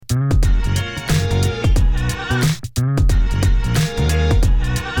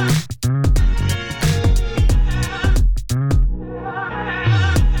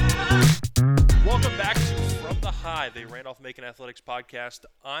Athletics Podcast.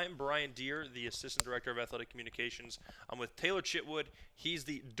 I'm Brian Deere, the Assistant Director of Athletic Communications. I'm with Taylor Chitwood. He's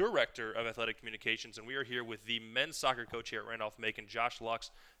the Director of Athletic Communications, and we are here with the men's soccer coach here at Randolph-Macon, Josh Laux.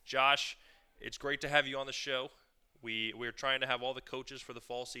 Josh, it's great to have you on the show. We're trying to have all the coaches for the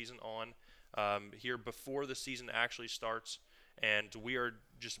fall season on here before the season actually starts, and we are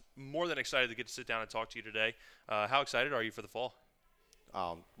just more than excited to get to sit down and talk to you today. How excited are you for the fall?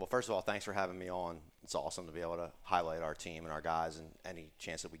 Well, first of all, thanks for having me on. It's awesome to be able to highlight our team and our guys and any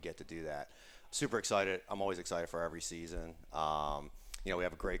chance that we get to do that. Super excited. I'm always excited for every season. We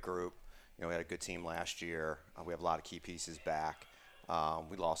have a great group. We had a good team last year. We have a lot of key pieces back.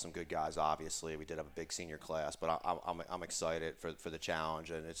 We lost some good guys, obviously. We did have a big senior class, but I'm excited for the challenge.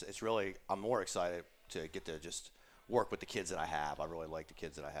 And it's really, I'm more excited to get to just work with the kids that I have. I really like the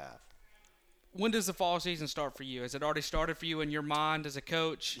kids that I have. When does the fall season start for you? Has it already started for you in your mind as a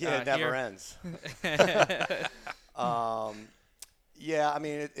coach? Yeah, it never ends. Yeah, I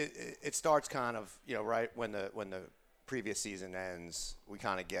mean, it starts kind of, right when the previous season ends. We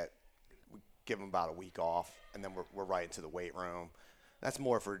kind of give them about a week off, and then we're right into the weight room. That's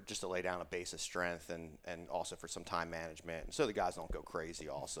more for just to lay down a base of strength and also for some time management, and so the guys don't go crazy.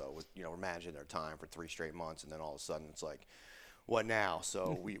 Also, we're managing their time for 3 straight months, and then all of a sudden it's like, what now?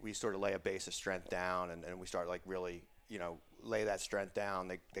 So we sort of lay a base of strength down, and we start like really, lay that strength down.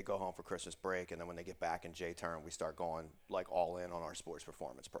 They go home for Christmas break, and then when they get back in J-term, we start going like all in on our sports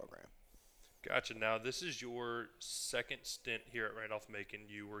performance program. Gotcha. Now, this is your second stint here at Randolph-Macon.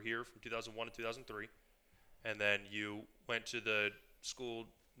 You were here from 2001 to 2003, and then you went to the school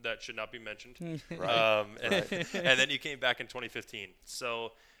that should not be mentioned. Right. And then you came back in 2015.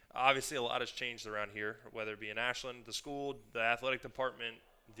 So obviously, a lot has changed around here, whether it be in Ashland, the school, the athletic department,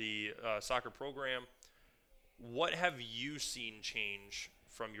 the soccer program. What have you seen change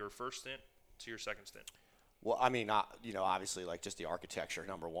from your first stint to your second stint? Well, I mean, obviously, like just the architecture,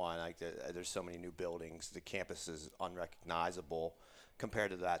 number one. Like there's so many new buildings. The campus is unrecognizable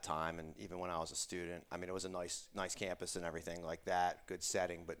compared to that time, and even when I was a student. I mean, it was a nice campus and everything like that, good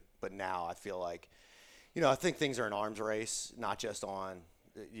setting. But now I feel like, I think things are an arms race, not just on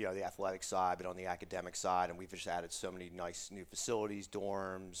the athletic side, but on the academic side, and we've just added so many nice new facilities,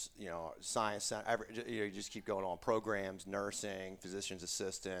 dorms, science center, you just keep going on, programs, nursing, physician's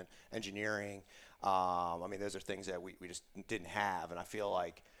assistant, engineering. I mean, those are things that we just didn't have, and I feel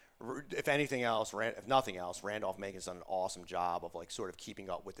like, if nothing else, Randolph-Macon's done an awesome job of like sort of keeping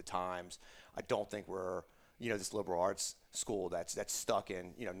up with the times. I don't think we're, this liberal arts school that's stuck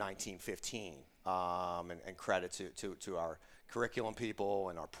in, 1915, and credit to our curriculum people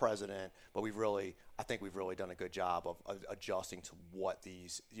and our president, but I think we've really done a good job of adjusting to what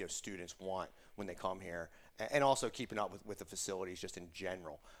these students want when they come here, and also keeping up with the facilities just in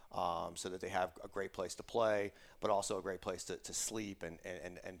general, so that they have a great place to play, but also a great place to sleep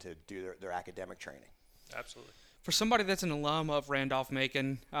and to do their academic training. Absolutely. For somebody that's an alum of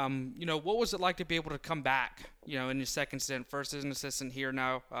Randolph-Macon, what was it like to be able to come back, in your second stint, first as an assistant here,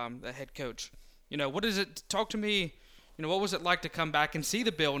 now the head coach? What is it? Talk to me. What was it like to come back and see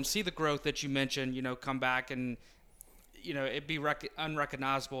the build and see the growth that you mentioned? Come back and it'd be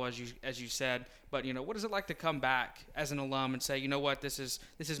unrecognizable as you said. But what is it like to come back as an alum and say, what, this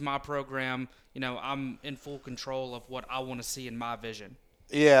is my program. I'm in full control of what I want to see in my vision.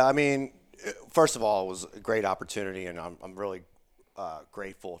 Yeah, I mean, first of all, it was a great opportunity, and I'm really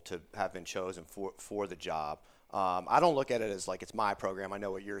grateful to have been chosen for the job. I don't look at it as like it's my program. I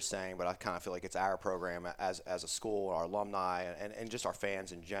know what you're saying, but I kind of feel like it's our program as a school, our alumni, and just our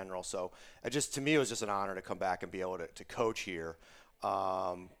fans in general. So to me, it was just an honor to come back and be able to coach here.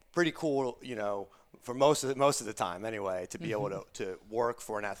 Pretty cool, for most of the time anyway, to be able to work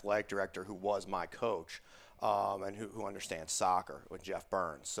for an athletic director who was my coach, and who understands soccer, with Jeff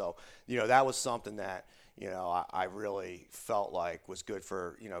Burns. So, that was something that, I really felt like was good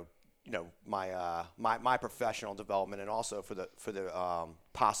for, my professional development, and also for the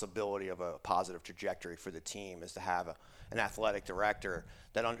possibility of a positive trajectory for the team, is to have an athletic director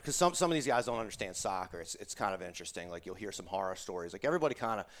that, because some of these guys don't understand soccer. It's kind of interesting. Like, you'll hear some horror stories. Like, everybody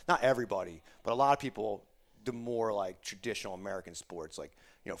kind of, not everybody, but a lot of people, the more like traditional American sports, like,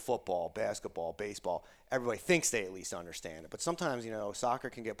 football, basketball, baseball, everybody thinks they at least understand it. But sometimes, soccer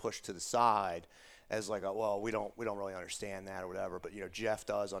can get pushed to the side as like, we don't really understand that or whatever. But Jeff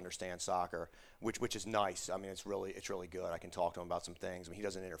does understand soccer, which is nice. I mean, it's really good. I can talk to him about some things. I mean, he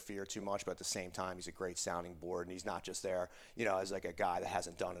doesn't interfere too much, but at the same time, he's a great sounding board, and he's not just there, as like a guy that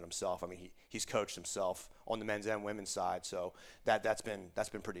hasn't done it himself. I mean, he's coached himself on the men's and women's side, so that's been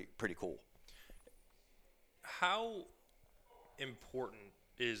pretty cool. How important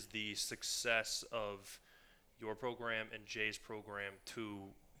is the success of your program and Jay's program to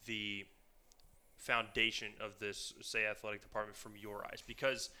the foundation of this, say, athletic department from your eyes?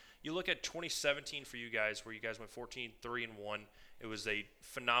 Because you look at 2017 for you guys, where you guys went 14-3-1. It was a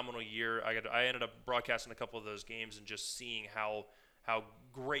phenomenal year. I ended up broadcasting a couple of those games and just seeing how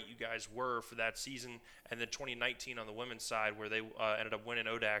great you guys were for that season. And then 2019 on the women's side, where they ended up winning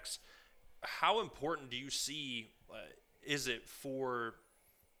ODACs. How important do you see is it for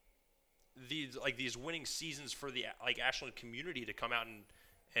these winning seasons for the Ashland community to come out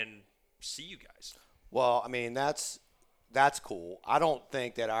and see you guys? Well, I mean, that's cool. I don't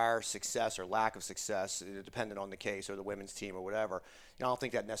think that our success or lack of success, depending on the case or the women's team or whatever, I don't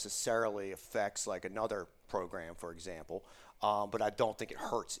think that necessarily affects like another program, for example. But I don't think it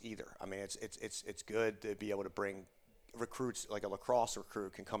hurts either. I mean, it's good to be able to bring recruits, like a lacrosse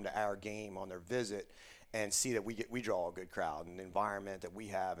recruit can come to our game on their visit and see that we draw a good crowd and the environment that we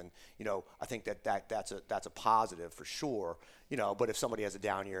have. And, I think that's a positive for sure, but if somebody has a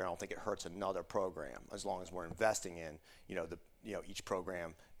down year, I don't think it hurts another program as long as we're investing in, each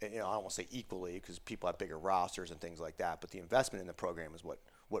program, I don't want to say equally because people have bigger rosters and things like that, but the investment in the program is what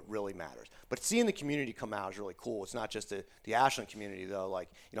really matters. But seeing the community come out is really cool. It's not just the Ashland community, though. Like,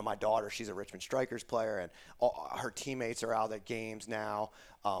 my daughter, she's a Richmond Strikers player, and her teammates are out at games now.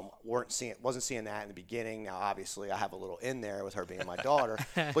 Wasn't seeing that in the beginning. Now, obviously, I have a little in there with her being my daughter.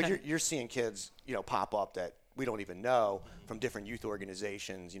 But you're seeing kids, pop up that we don't even know from different youth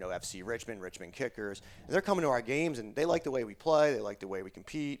organizations, FC Richmond Kickers. And they're coming to our games, and they like the way we play. They like the way we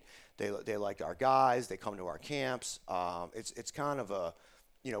compete. They like our guys. They come to our camps. It's kind of a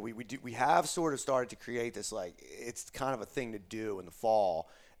we have sort of started to create this, like, it's kind of a thing to do in the fall,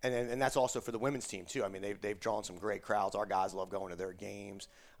 and that's also for the women's team too. I mean, they've drawn some great crowds. Our guys love going to their games.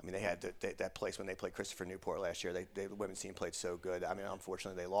 I mean, they had that place when they played Christopher Newport last year. The women's team played so good. I mean,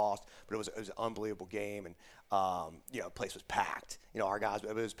 unfortunately they lost, but it was an unbelievable game, and the place was packed. Our guys,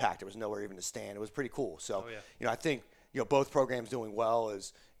 it was packed. There was nowhere even to stand. It was pretty cool. So I think both programs doing well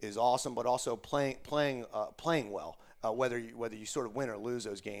is awesome, but also playing well. Whether you sort of win or lose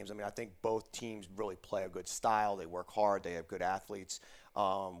those games, I mean, I think both teams really play a good style. They work hard. They have good athletes.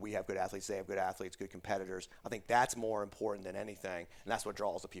 We have good athletes. They have good athletes, good competitors. I think that's more important than anything, and that's what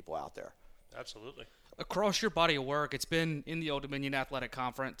draws the people out there. Absolutely. Across your body of work, it's been in the Old Dominion Athletic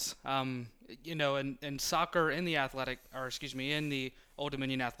Conference, and soccer in the in the Old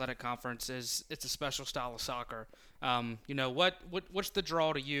Dominion Athletic Conference it's a special style of soccer. What's the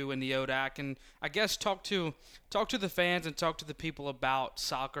draw to you in the ODAC? And I guess talk to the fans and talk to the people about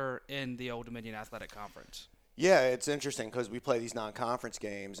soccer in the Old Dominion Athletic Conference. Yeah, it's interesting because we play these non-conference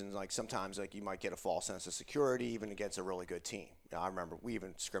games, and sometimes you might get a false sense of security even against a really good team. I remember we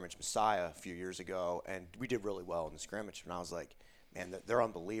even scrimmaged Messiah a few years ago, and we did really well in the scrimmage. And I was like, man, they're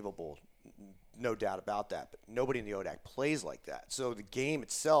unbelievable, no doubt about that. But nobody in the ODAC plays like that. So the game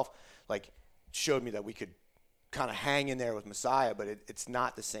itself showed me that we could kind of hang in there with Messiah, but it's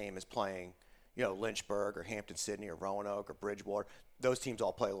not the same as playing, Lynchburg or Hampton-Sydney or Roanoke or Bridgewater. Those teams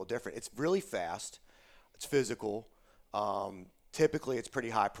all play a little different. It's really fast. It's physical. Typically, it's pretty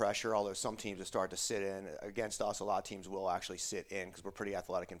high pressure, although some teams have started to sit in. Against us, a lot of teams will actually sit in because we're pretty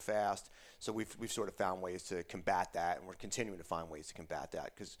athletic and fast. So we've sort of found ways to combat that, and we're continuing to find ways to combat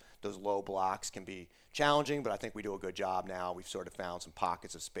that because those low blocks can be challenging, but I think we do a good job now. We've sort of found some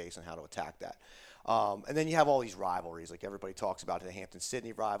pockets of space on how to attack that. And then you have all these rivalries. Like everybody talks about the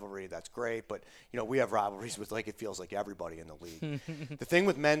Hampton-Sydney rivalry. That's great. But, we have rivalries with, it feels like everybody in the league. The thing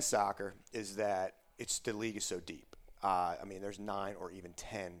with men's soccer is that the league is so deep. There's 9 or even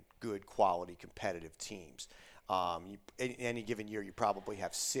 10 good quality competitive teams. In any given year, you probably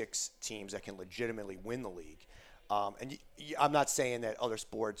have 6 teams that can legitimately win the league. I'm not saying that other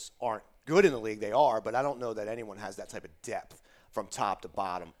sports aren't good in the league. They are, but I don't know that anyone has that type of depth from top to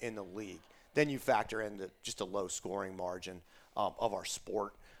bottom in the league. Then you factor in just a low scoring margin of our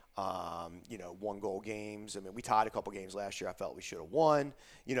sport. 1-goal games. We tied a couple games last year. I felt we should have won,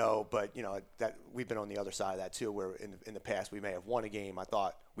 but that we've been on the other side of that too, where in the past we may have won a game I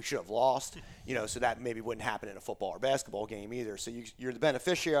thought we should have lost, so that maybe wouldn't happen in a football or basketball game either. So you're the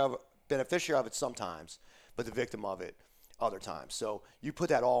beneficiary of it sometimes, but the victim of it other times. So you put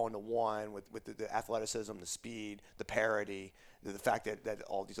that all into one with the athleticism, the speed, the parity, the fact that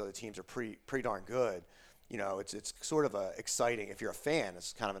all these other teams are pretty darn good. It's sort of exciting. If you're a fan,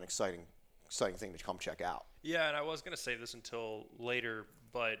 it's kind of an exciting thing to come check out. Yeah, and I was going to save this until later,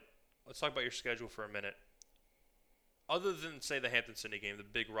 but let's talk about your schedule for a minute. Other than, say, the Hampton-Sydney game, the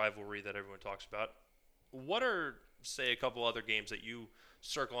big rivalry that everyone talks about, what are, say, a couple other games that you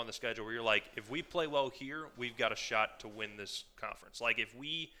circle on the schedule where you're like, if we play well here, we've got a shot to win this conference? Like, if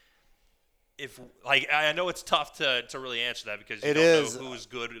we if like I know it's tough to really answer that because you It don't is. know who's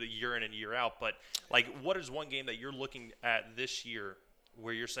good year in and year out, but like what is one game that you're looking at this year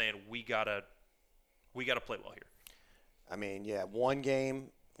where you're saying we gotta play well here? I mean, yeah, one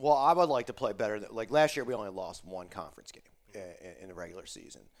game. Well, I would like to play better. Like last year, we only lost one conference game in the regular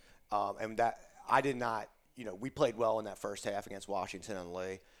season, and that I did not. We played well in that first half against Washington and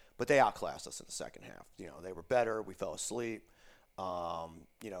Lee, but they outclassed us in the second half. They were better. We fell asleep.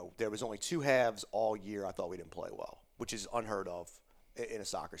 There was only 2 halves all year. I thought we didn't play well, which is unheard of in a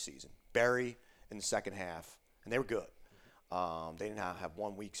soccer season. Barry in the second half, and they were good. They didn't have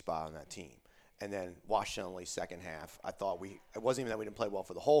one weak spot on that team. And then Washington Lee second half, I thought it wasn't even that we didn't play well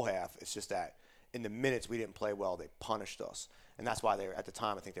for the whole half. It's just that in the minutes we didn't play well, they punished us. And that's why at the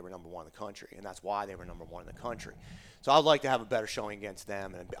time, I think they were number 1 in the country. And that's why they were number 1 in the country. So I'd like to have a better showing against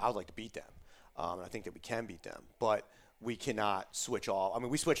them, and I'd like to beat them. And I think that we can beat them. But we cannot switch off. I mean,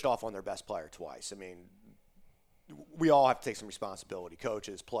 we switched off on their best player twice. I mean, we all have to take some responsibility,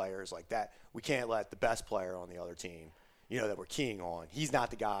 coaches, players, like that. We can't let the best player on the other team, that we're keying on. He's not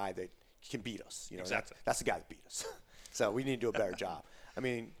the guy that can beat us. Exactly. That's the guy that beat us. So we need to do a better job. I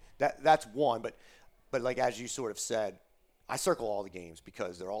mean, that's one. But like as you sort of said, I circle all the games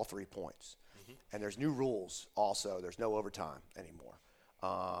because they're all 3 points. Mm-hmm. And there's new rules also. There's no overtime anymore.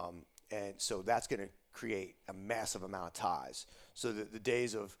 And so that's going to create a massive amount of ties. So the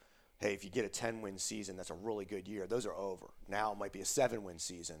days of, hey, if you get a 10-win season, that's a really good year, those are over. Now it might be a 7-win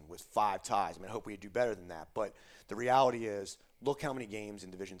season with 5 ties. I mean, I hope we do better than that. But the reality is, look how many games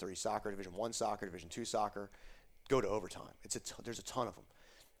in Division III soccer, Division I soccer, Division II soccer go to overtime. There's a ton of them.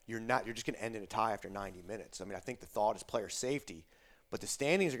 You're just going to end in a tie after 90 minutes. I mean, I think the thought is player safety, but the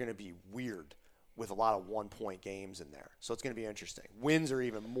standings are going to be weird with a lot of 1-point games in there. So it's going to be interesting. Wins are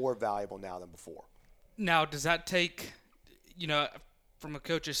even more valuable now than before. Now, does that take, from a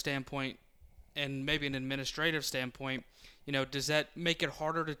coach's standpoint and maybe an administrative standpoint, does that make it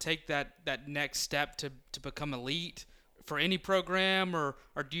harder to take that next step to become elite for any program, or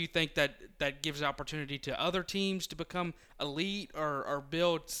do you think that gives opportunity to other teams to become elite or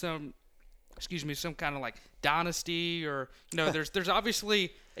build some kind of like dynasty, or there's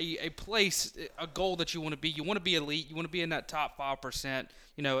obviously a place, a goal that you want to be. You want to be elite. You want to be in that top 5%.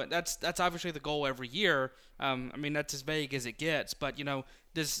 That's obviously the goal every year. I mean, that's as vague as it gets. But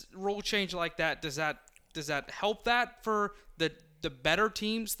does rule change like that? Does that help that for the better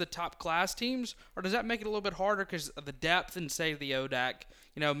teams, the top class teams, or does that make it a little bit harder because of the depth and say the ODAC?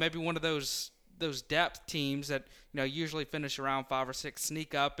 Maybe one of those depth teams that usually finish around 5 or 6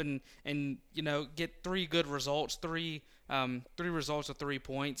 sneak up and get 3 good results, three results of 3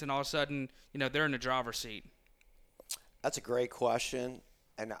 points, and all of a sudden they're in the driver's seat. That's a great question,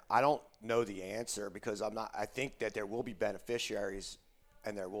 and I don't know the answer because I think that there will be beneficiaries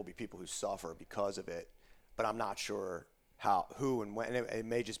and there will be people who suffer because of it, but I'm not sure who and when. It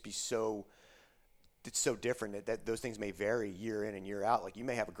may just be it's so different that those things may vary year in and year out. Like you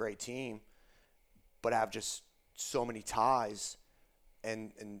may have a great team, but have just so many ties,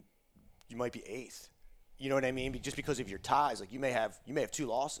 and you might be 8th. You know what I mean? Just because of your ties, like you may have 2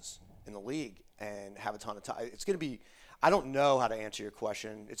 losses in the league and have a ton of ties. It's going to be. I don't know how to answer your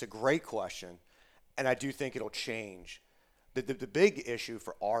question. It's a great question, and I do think it'll change. The big issue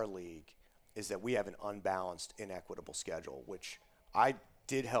for our league is that we have an unbalanced, inequitable schedule, which I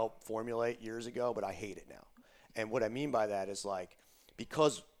did help formulate years ago, but I hate it now. And what I mean by that is like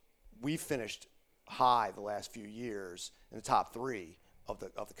because we finished high the last few years in the top 3 of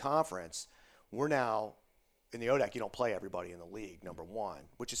the conference, we're now in the ODAC. You don't play everybody in the league, number 1,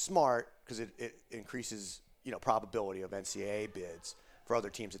 which is smart because it increases probability of NCAA bids for other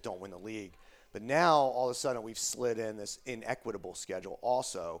teams that don't win the league. But now all of a sudden we've slid in this inequitable schedule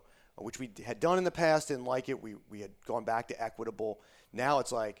also, which we had done in the past, didn't like it. We had gone back to equitable. Now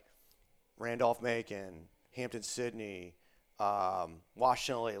it's like Randolph-Macon, Hampton-Sydney,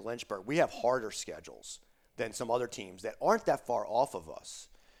 Washington, Lynchburg. We have harder schedules than some other teams that aren't that far off of us.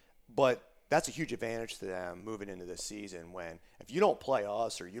 But that's a huge advantage to them moving into this season when if you don't play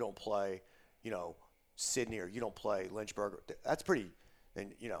us or you don't play, Sydney or you don't play Lynchburg, that's pretty,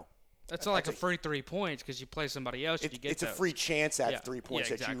 and That's not like a free 3 points because you play somebody else. It's a free chance at 3 points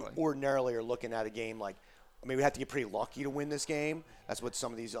that you ordinarily are looking at a game like, we have to get pretty lucky to win this game. That's what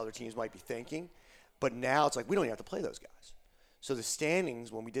some of these other teams might be thinking. But now it's like we don't even have to play those guys. So the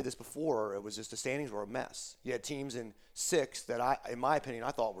standings, when we did this before, it was just the standings were a mess. You had teams in 6th that in my opinion,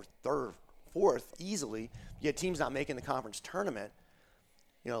 I thought were 3rd, 4th easily. You had teams not making the conference tournament.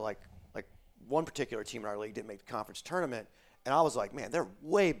 Like one particular team in our league didn't make the conference tournament. And I was like, man, they're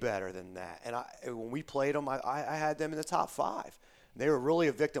way better than that. And when we played them, I had them in the top 5. They were really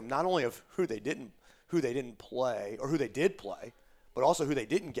a victim not only of who they didn't play or who they did play, but also who they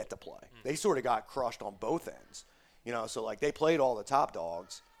didn't get to play. They sort of got crushed on both ends. So like they played all the top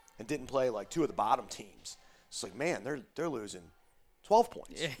dogs and didn't play like two of the bottom teams. It's like, man, they're losing 12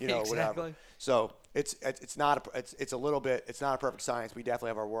 points, exactly. whatever. So it's not a perfect science. We definitely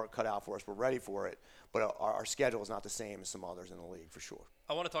have our work cut out for us. We're ready for it, but our schedule is not the same as some others in the league for sure.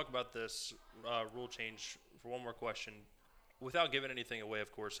 I want to talk about this rule change for one more question. Without giving anything away,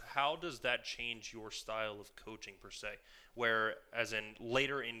 of course, how does that change your style of coaching per se? Where, as in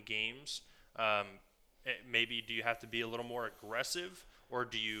later in games, maybe do you have to be a little more aggressive, or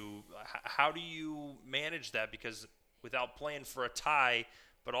how do you manage that? Because without playing for a tie,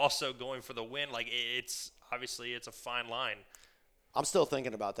 but also going for the win, like it's obviously it's a fine line. I'm still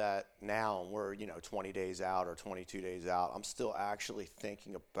thinking about that now, and we're 20 days out or 22 days out. I'm still actually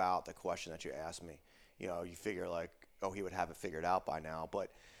thinking about the question that you asked me. You figure like, oh, he would have it figured out by now.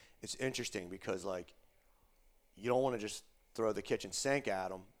 But it's interesting because, like, you don't want to just throw the kitchen sink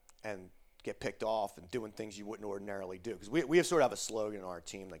at him and get picked off and doing things you wouldn't ordinarily do. Because we have sort of a slogan on our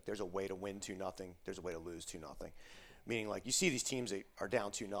team, like, there's a way to win 2-0, there's a way to lose 2-0. Meaning, like, you see these teams that are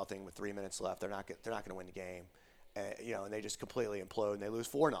down 2-0 with 3 minutes left, they're not going to win the game. And they just completely implode and they lose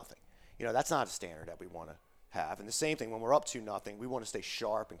 4-0. That's not a standard that we want to have. And the same thing, when we're up 2-0, we want to stay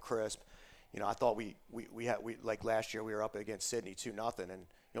sharp and crisp. I thought we like last year we were up against Sydney 2-0, and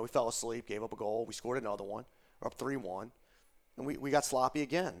we fell asleep, gave up a goal, we scored another one, we're up 3-1, and we got sloppy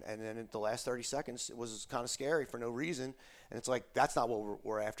again. And then in the last 30 seconds, it was kind of scary for no reason. And it's like that's not what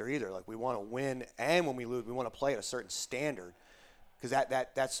we're after either. Like we want to win, and when we lose, we want to play at a certain standard, because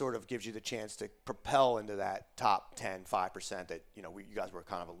that sort of gives you the chance to propel into that top 10, 5% that you guys were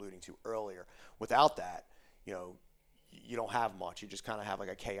kind of alluding to earlier. Without that, you don't have much. You just kind of have like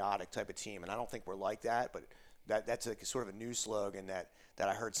a chaotic type of team, and I don't think we're like that. But that's like sort of a new slogan that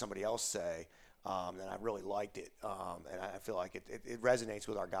I heard somebody else say, and I really liked it, and I feel like it resonates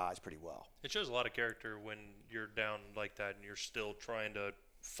with our guys pretty well. It shows a lot of character when you're down like that and you're still trying to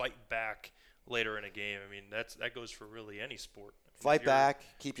fight back later in a game. I mean, that goes for really any sport. Fight back,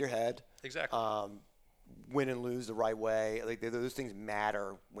 keep your head. Exactly. Win and lose the right way. Like those things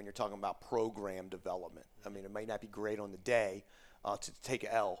matter when you're talking about program development. I mean, it might not be great on the day to take an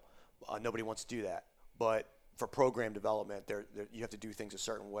L. Nobody wants to do that. But for program development, you have to do things a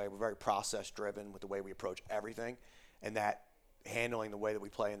certain way. We're very process-driven with the way we approach everything, and that handling the way that we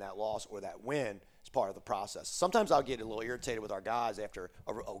play in that loss or that win is part of the process. Sometimes I'll get a little irritated with our guys after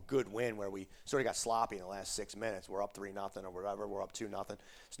a good win where we sort of got sloppy in the last 6 minutes. We're up 3-0 or whatever. We're up 2-0. There's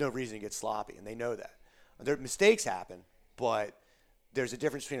no reason to get sloppy, and they know that. Mistakes happen, but there's a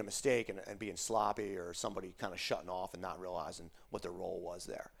difference between a mistake and being sloppy or somebody kind of shutting off and not realizing what their role was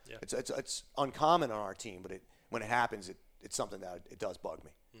there. Yeah. It's uncommon on our team, but when it happens, it's something that it does bug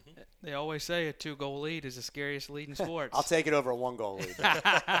me. Mm-hmm. They always say a 2-goal lead is the scariest lead in sports. I'll take it over a 1-goal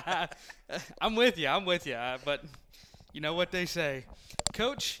lead. I'm with you. But you know what they say.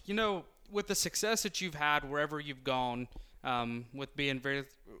 Coach, with the success that you've had wherever you've gone, with being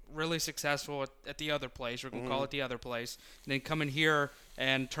really successful at the other place, we're going to call it the other place, and then coming here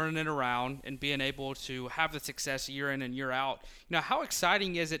and turning it around and being able to have the success year in and year out. How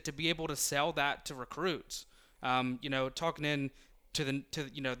exciting is it to be able to sell that to recruits? Talking in to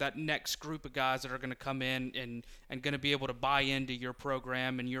that next group of guys that are going to come in and going to be able to buy into your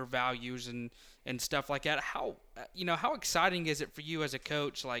program and your values and stuff like that. How exciting is it for you as a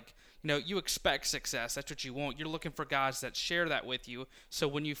coach? Like, you expect success. That's what you want. You're looking for guys that share that with you. So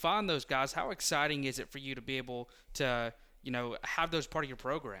when you find those guys, how exciting is it for you to be able to, have those part of your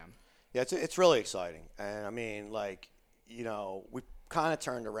program? Yeah, it's really exciting. And I mean, we kind of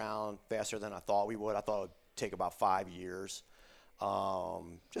turned around faster than I thought we would. I thought it would take about 5 years,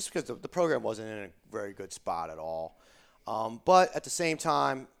 just because the program wasn't in a very good spot at all. But at the same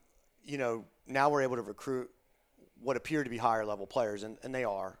time, now we're able to recruit what appear to be higher level players, and they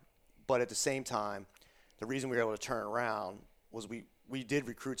are. But at the same time, the reason we were able to turn around was we did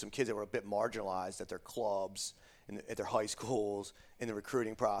recruit some kids that were a bit marginalized at their clubs and at their high schools in the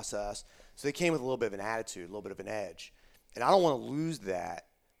recruiting process. So they came with a little bit of an attitude, a little bit of an edge. And I don't want to lose that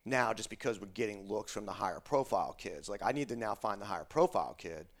now just because we're getting looks from the higher profile kids. Like, I need to now find the higher profile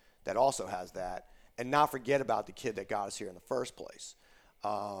kid that also has that and not forget about the kid that got us here in the first place.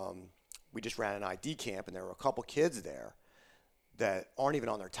 We just ran an ID camp, and there were a couple kids there that aren't even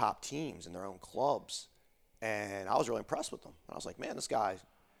on their top teams in their own clubs. And I was really impressed with them. And I was like, man, this guy,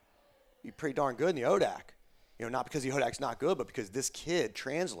 he's pretty darn good in the ODAC. Not because the ODAC's not good, but because this kid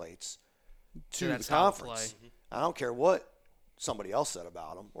translates to the conference. I don't care what somebody else said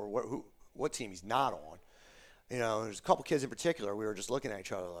about him or what team he's not on. There's a couple kids in particular. We were just looking at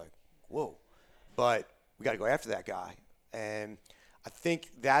each other like, whoa. But we got to go after that guy. And I think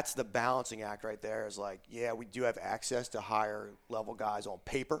that's the balancing act right there is like, yeah, we do have access to higher level guys on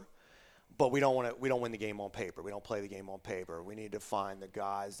paper, but we don't win the game on paper. We don't play the game on paper. We need to find the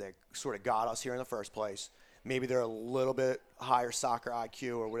guys that sort of got us here in the first place. Maybe they're a little bit higher soccer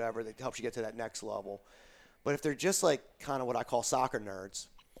IQ or whatever that helps you get to that next level. But if they're just like kind of what I call soccer nerds,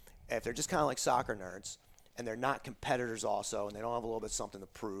 if they're just kind of like soccer nerds, and they're not competitors also, and they don't have a little bit something to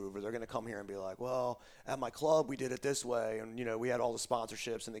prove, or they're going to come here and be like, well, at my club we did it this way, and we had all the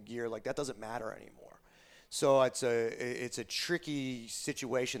sponsorships and the gear. Like, that doesn't matter anymore. So it's a tricky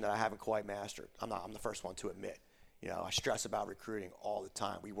situation that I haven't quite mastered. I'm the first one to admit. I stress about recruiting all the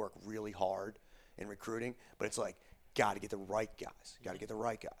time. We work really hard in recruiting, but it's like, got to get the right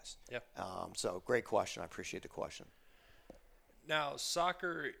guys. Yeah. So great question. I appreciate the question. Now,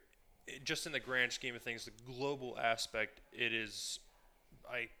 soccer, just in the grand scheme of things, the global aspect, it is,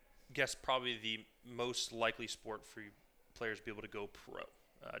 I guess, probably the most likely sport for players to be able to go pro,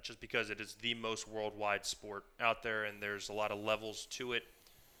 just because it is the most worldwide sport out there, and there's a lot of levels to it.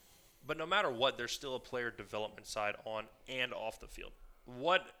 But no matter what, there's still a player development side on and off the field.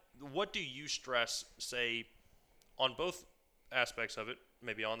 What do you stress, say, on both aspects of it,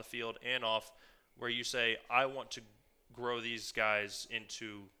 maybe on the field and off, where you say, I want to grow these guys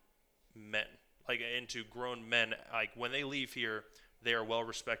into men, like into grown men? Like, when they leave here, they are well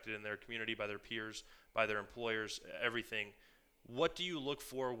respected in their community, by their peers, by their employers, everything. What do you look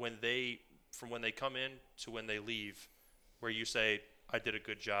for from when they come in to when they leave, where you say, I did a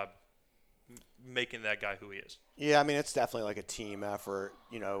good job making that guy who he is? Yeah, I mean, it's definitely like a team effort,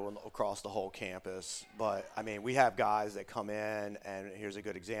 across the whole campus. But, I mean, we have guys that come in, and here's a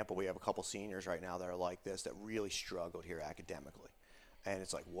good example. We have a couple seniors right now that are like this that really struggled here academically. And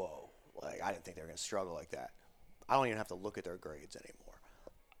it's like, whoa, like, I didn't think they were going to struggle like that. I don't even have to look at their grades anymore.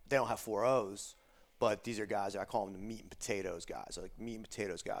 They don't have 4.0s, but these are guys, I call them the meat and potatoes guys, like meat and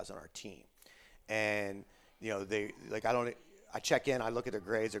potatoes guys on our team. And, I check in, I look at their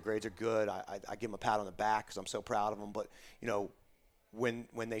grades are good. I give them a pat on the back because I'm so proud of them. But,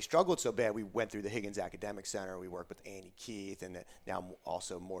 when they struggled so bad, we went through the Higgins Academic Center. We worked with Andy Keith and now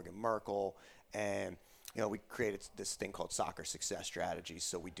also Morgan Merkel. And, we created this thing called Soccer Success Strategies.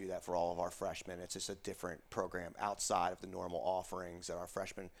 So we do that for all of our freshmen. It's just a different program outside of the normal offerings that our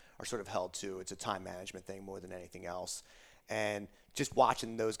freshmen are sort of held to. It's a time management thing more than anything else. And just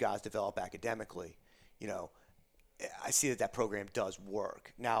watching those guys develop academically, I see that program does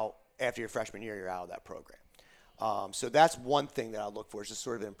work. Now, after your freshman year, you're out of that program. So that's one thing that I look for, is just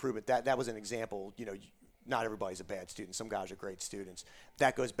sort of an improvement. That was an example. Not everybody's a bad student. Some guys are great students.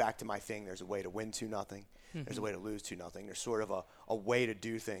 That goes back to my thing. There's a way to win 2-0. Mm-hmm. There's a way to lose 2-0. There's sort of a way to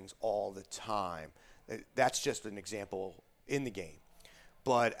do things all the time. That's just an example in the game.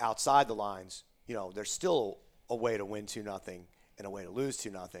 But outside the lines, there's still a way to win 2-0 and a way to lose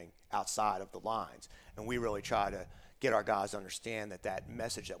 2-0 outside of the lines. And we really try to get our guys to understand that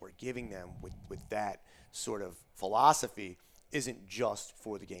message that we're giving them with that sort of philosophy isn't just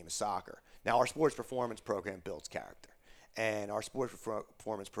for the game of soccer. Now, our sports performance program builds character, and our sports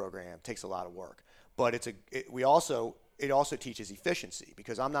performance program takes a lot of work. But it also teaches efficiency,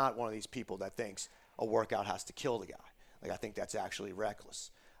 because I'm not one of these people that thinks a workout has to kill the guy. Like, I think that's actually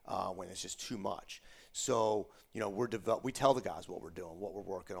reckless when it's just too much. So, we tell the guys what we're doing, what we're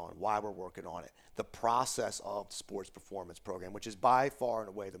working on, why we're working on it. The process of the sports performance program, which is by far and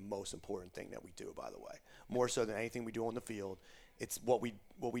away the most important thing that we do, by the way, more so than anything we do on the field. It's what we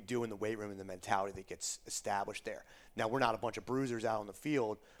do in the weight room and the mentality that gets established there. Now, we're not a bunch of bruisers out on the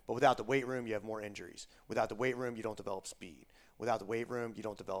field, but without the weight room, you have more injuries. Without the weight room, you don't develop speed. Without the weight room, you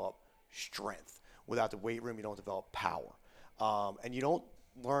don't develop strength. Without the weight room, you don't develop power. And you don't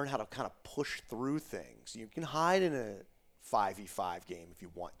learn how to kind of push through things. You can hide in a 5v5 game if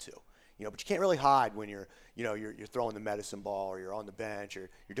you want to, but you can't really hide when you're throwing the medicine ball, or you're on the bench, or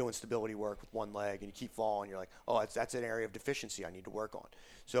you're doing stability work with one leg and you keep falling. You're like, oh, that's an area of deficiency I need to work on.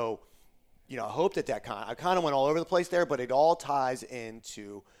 So, I hope I kind of went all over the place there, but it all ties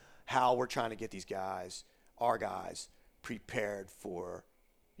into how we're trying to get these guys, our guys, prepared for,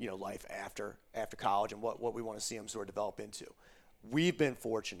 life after college, and what we want to see them sort of develop into. We've been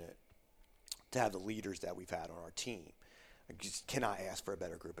fortunate to have the leaders that we've had on our team. I just cannot ask for a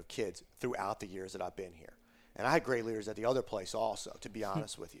better group of kids throughout the years that I've been here. And I had great leaders at the other place also, to be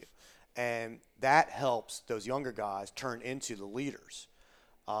honest with you. And that helps those younger guys turn into the leaders.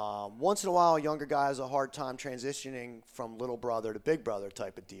 Once in a while, a younger guy has a hard time transitioning from little brother to big brother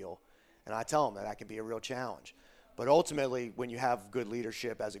type of deal. And I tell them that can be a real challenge. But ultimately, when you have good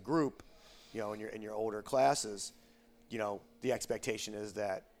leadership as a group, in your older classes, the expectation is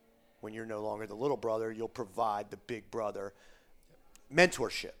that when you're no longer the little brother, you'll provide the big brother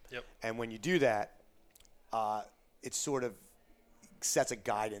mentorship. Yep. And when you do that, it sort of sets a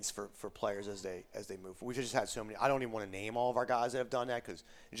guidance for players as they move. We've just had so many. I don't even want to name all of our guys that have done that because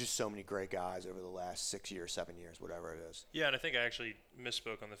there's just so many great guys over the last 6 years, 7 years, whatever it is. Yeah, and I think I actually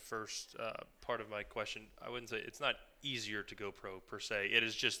misspoke on the first part of my question. I wouldn't say it's not easier to go pro per se. It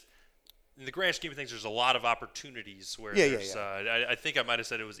is just, in the grand scheme of things, there's a lot of opportunities where I think I might have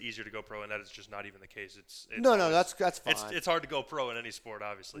said it was easier to go pro, and that is just not even the case. It's no, that's fine. It's hard to go pro in any sport,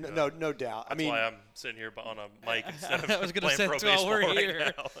 obviously. No doubt. That's why I'm sitting here on a mic instead of I was gonna playing say pro that's why baseball we're right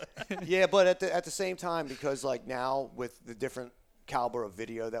here. now. Yeah, but at the same time, because like now with the different caliber of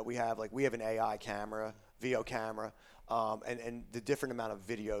video that we have, like we have an AI camera, VO camera, and the different amount of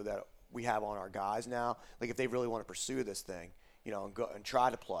video that we have on our guys now, like if they really want to pursue this thing, and go and try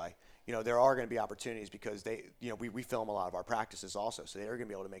to play, there are going to be opportunities because we film a lot of our practices also, so they're going to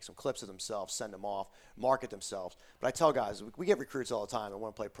be able to make some clips of themselves, send them off, market themselves. But I tell guys, we get recruits all the time that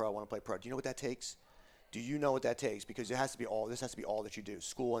want to play pro. Do you know what that takes? Do you know what that takes? Because this has to be all that you do,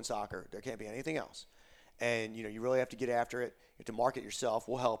 school and soccer. There can't be anything else. And, you really have to get after it. You have to market yourself.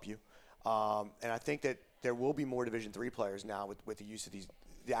 We'll help you. And I think that there will be more Division III players now with the use of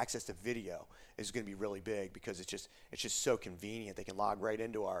the access to video is going to be really big because it's just so convenient. They can log right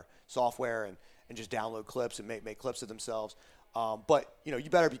into our software and just download clips and make clips of themselves. But you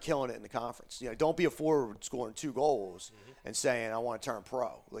better be killing it in the conference. Don't be a forward scoring 2 goals and saying I want to turn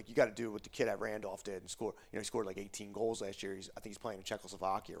pro. Like you got to do what the kid at Randolph did and score. He scored like 18 goals last year. I think he's playing in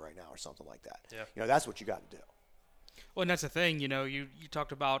Czechoslovakia right now or something like that. Yeah. That's what you got to do. Well, and that's the thing. You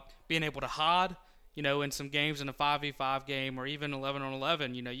talked about being able to hide. In some games in a 5v5 game or even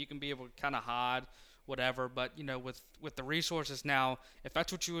 11-on-11, you can be able to kind of hide whatever. But with the resources now, if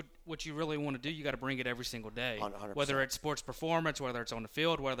that's what you really want to do, you got to bring it every single day. 100%. Whether it's sports performance, whether it's on the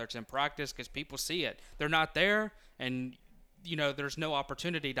field, whether it's in practice, because people see it. They're not there, and there's no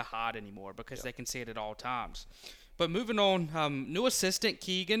opportunity to hide anymore because they can see it at all times. But moving on, new assistant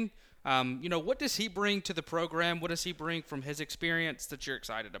Keegan. What does he bring to the program? What does he bring from his experience that you're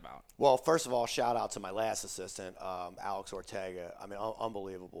excited about? Well, first of all, shout out to my last assistant, Alex Ortega. I mean,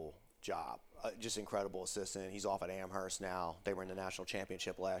 unbelievable job. Just incredible assistant. He's off at Amherst now. They were in the national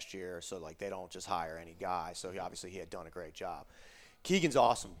championship last year, so like they don't just hire any guy. So he had done a great job. Keegan's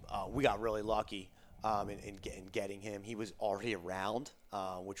awesome. We got really lucky in getting him. He was already around,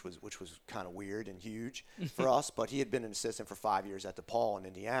 which was kind of weird and huge for us. But he had been an assistant for 5 years at DePaul in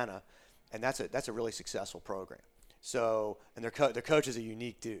Indiana, and that's a really successful program. So, and their coach is a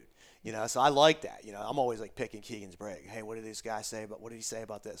unique dude, So I like that. I'm always like picking Keegan's brain. Hey, what did this guy say about? What did he say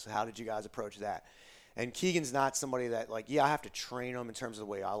about this? How did you guys approach that? And Keegan's not somebody that I have to train him in terms of the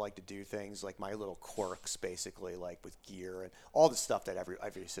way I like to do things, like my little quirks, basically, like with gear and all the stuff that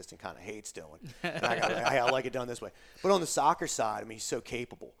every assistant kind of hates doing. And I like it done this way. But on the soccer side, I mean, he's so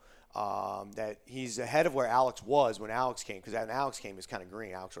capable that he's ahead of where Alex was when Alex came, because when Alex came, he was kind of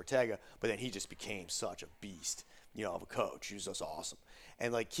green, Alex Ortega, but then he just became such a beast, of a coach. He was just awesome.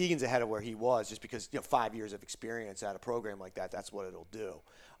 And like Keegan's ahead of where he was just because 5 years of experience at a program like that, that's what it'll do.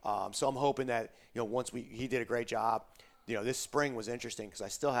 So I'm hoping that once he did a great job. This spring was interesting because I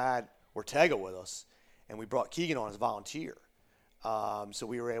still had Ortega with us, and we brought Keegan on as a volunteer. So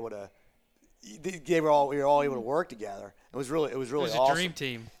we were able to. We were all able to work together. It was really awesome. It was a dream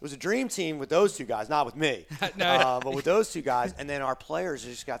team. It was a dream team with those two guys, not with me, but with those two guys. And then our players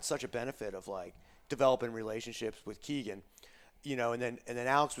just got such a benefit of like developing relationships with Keegan. And then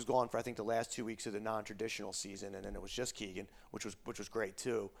Alex was gone for I think the last 2 weeks of the non-traditional season, and then it was just Keegan, which was great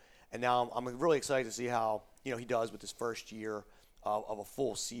too. And now I'm really excited to see how he does with his first year of a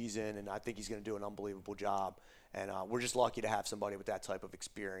full season, and I think he's going to do an unbelievable job. And we're just lucky to have somebody with that type of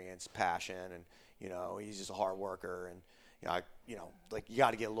experience, passion, and he's just a hard worker. And like you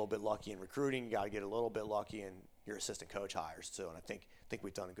got to get a little bit lucky in recruiting, you got to get a little bit lucky in your assistant coach hires too. And I think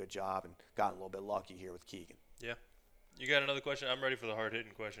we've done a good job and gotten a little bit lucky here with Keegan. Yeah. You got another question? I'm ready for the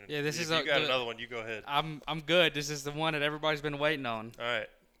hard-hitting question. Yeah, if you got another one, you go ahead. I'm good. This is the one that everybody's been waiting on. All right.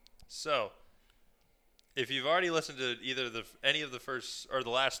 So, if you've already listened to any of the first or the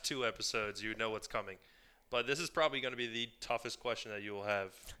last 2 episodes, you would know what's coming. But this is probably going to be the toughest question that you will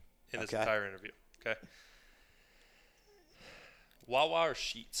have in this entire interview. Okay. Wawa or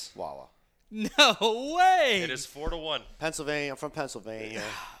Sheetz? Wawa. No way. It is 4-1. Pennsylvania. I'm from Pennsylvania.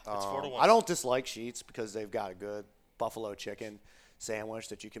 It's 4-1. I don't dislike Sheetz because they've got a good buffalo chicken sandwich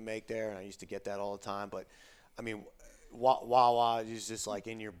that you can make there, and I used to get that all the time. But I mean, Wawa is just like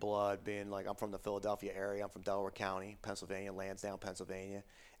in your blood, being like, I'm from the Philadelphia area. I'm from Delaware County, Pennsylvania, Lansdowne, Pennsylvania.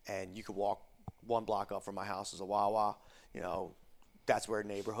 And you could walk one block up from my house is a Wawa. You know, that's where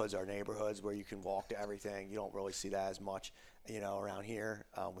neighborhoods are neighborhoods where you can walk to everything. You don't really see that as much, you know, around here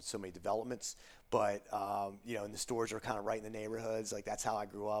with so many developments. But, you know, and the stores are kind of right in the neighborhoods. Like, that's how I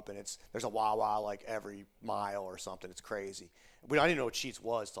grew up. And there's a Wawa like every mile or something. It's crazy. I didn't know what Sheetz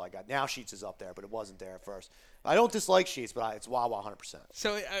was till I got. Now Sheetz is up there, but it wasn't there at first. I don't dislike Sheetz, but it's Wawa 100%.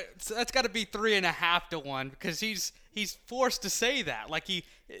 So that's got to be 3.5 to 1 because he's forced to say that. Like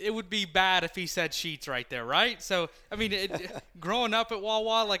it would be bad if he said Sheetz right there, right? So I mean, growing up at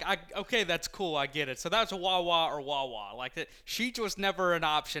Wawa, like okay, that's cool, I get it. So that's a Wawa or Wawa. Like that, Sheetz was never an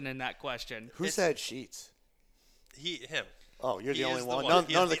option in that question. Who said Sheetz? Him. Oh, you're He the only is one. one.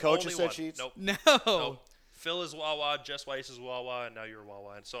 None of the coaches said one. Sheetz. Nope. No. Nope. Phil is Wawa, Jess Weiss is Wawa, and now you're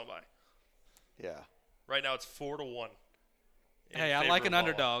Wawa, and so am I. Yeah. Right now it's 4-1. Hey, I like an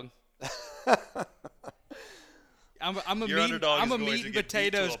underdog. I'm a meat and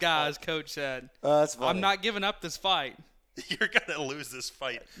potatoes guy, as Coach said. That's funny. I'm not giving up this fight. You're gonna lose this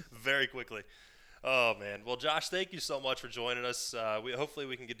fight very quickly. Oh man. Well, Josh, thank you so much for joining us. Hopefully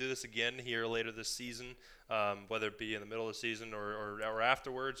we can do this again here later this season, whether it be in the middle of the season or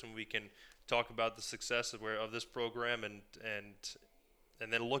afterwards, and we can talk about the success of this program and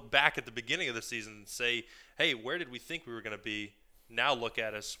then look back at the beginning of the season and say, hey, where did we think we were going to be? Now look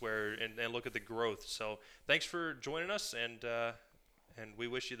at us and look at the growth. So thanks for joining us, and we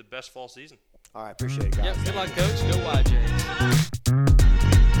wish you the best fall season. All right, appreciate it, guys. Yep, good luck, Coach. Go YJs.